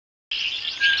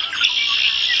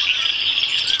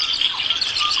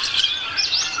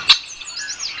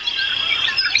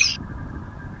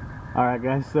Alright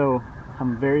guys, so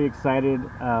I'm very excited.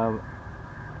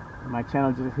 My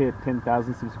channel just hit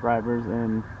 10,000 subscribers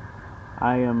and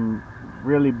I am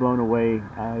really blown away.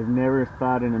 I've never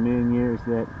thought in a million years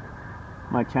that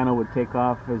my channel would take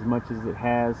off as much as it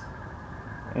has,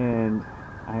 and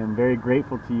I am very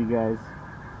grateful to you guys,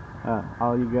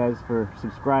 all you guys, for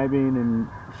subscribing and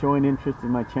showing interest in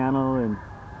my channel. And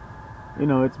you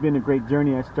know, it's been a great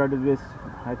journey. I started this,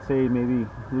 I'd say maybe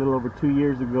a little over 2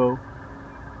 years ago,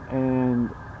 and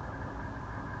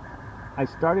I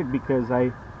started because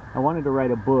I wanted to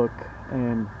write a book,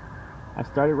 and I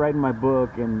started writing my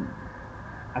book, and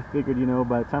I figured, you know,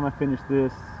 by the time I finish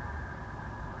this,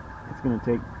 it's gonna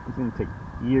take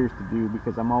years to do,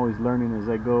 because I'm always learning as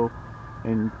I go,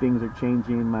 and things are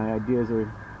changing. My ideas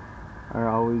are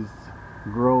always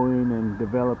growing and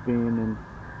developing, and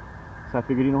so I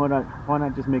figured, you know what, why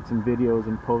not just make some videos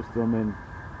and post them.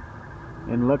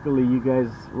 And luckily you guys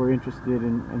were interested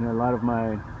in a lot of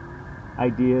my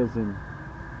ideas and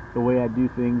the way I do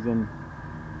things, and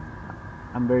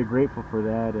I'm very grateful for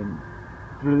that. And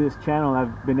through this channel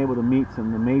I've been able to meet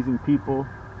some amazing people.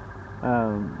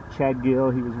 Chad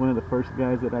Gill, he was one of the first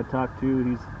guys that I talked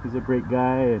to. He's a great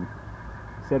guy. And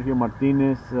Sergio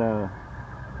Martinez,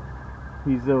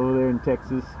 he's over there in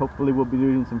Texas. Hopefully we'll be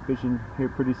doing some fishing here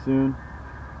pretty soon.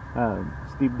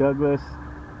 Steve Douglas,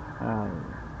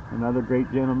 another great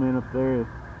gentleman up there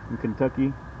in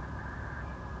Kentucky,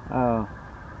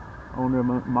 owner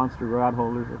of Monster Rod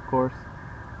Holders, of course.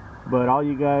 But all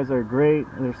you guys are great.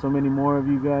 There's so many more of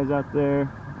you guys out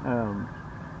there.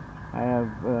 I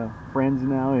have friends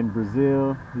now in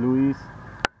Brazil, Luis,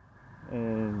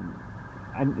 and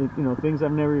you know, things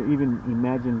I've never even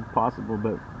imagined possible,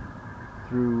 but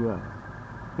through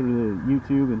the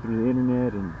YouTube and through the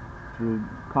internet and through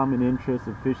common interests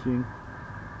of fishing,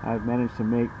 I've managed to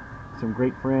make some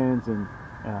great friends. And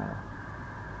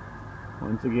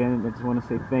once again, I just want to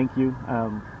say thank you.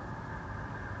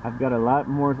 I've got a lot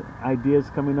more ideas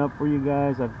coming up for you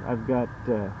guys. I've got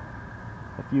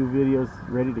a few videos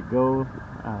ready to go.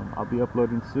 I'll be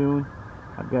uploading soon.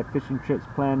 I've got fishing trips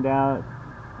planned out.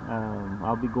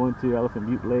 I'll be going to Elephant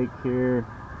Butte Lake here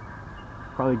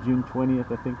probably June 20th.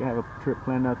 I think I have a trip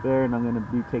planned out there, and I'm going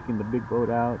to be taking the big boat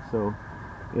out, so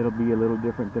it'll be a little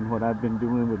different than what I've been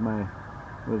doing with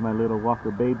my little Walker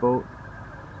Bay boat.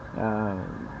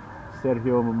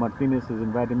 Sergio Martinez has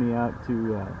invited me out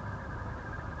to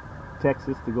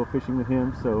Texas to go fishing with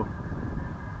him, so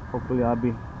hopefully I'll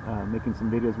be making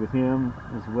some videos with him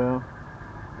as well.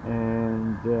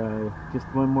 And just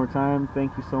one more time,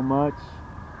 thank you so much.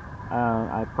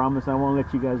 I promise I won't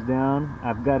let you guys down.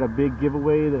 I've got a big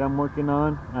giveaway that I'm working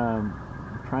on. I'm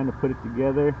trying to put it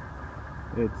together.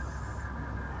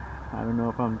 I don't know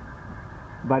if I'm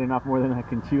biting off more than I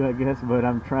can chew, I guess, but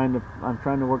I'm trying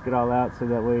to work it all out so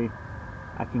that way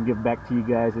I can give back to you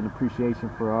guys in appreciation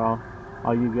for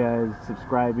all you guys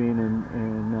subscribing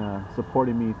and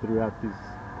supporting me throughout these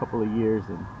couple of years,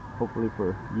 and hopefully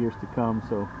for years to come.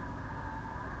 So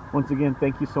once again,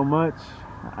 thank you so much.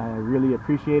 I really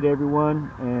appreciate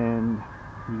everyone, and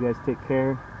you guys take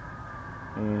care,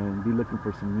 and be looking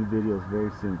for some new videos very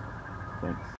soon.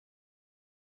 Thanks.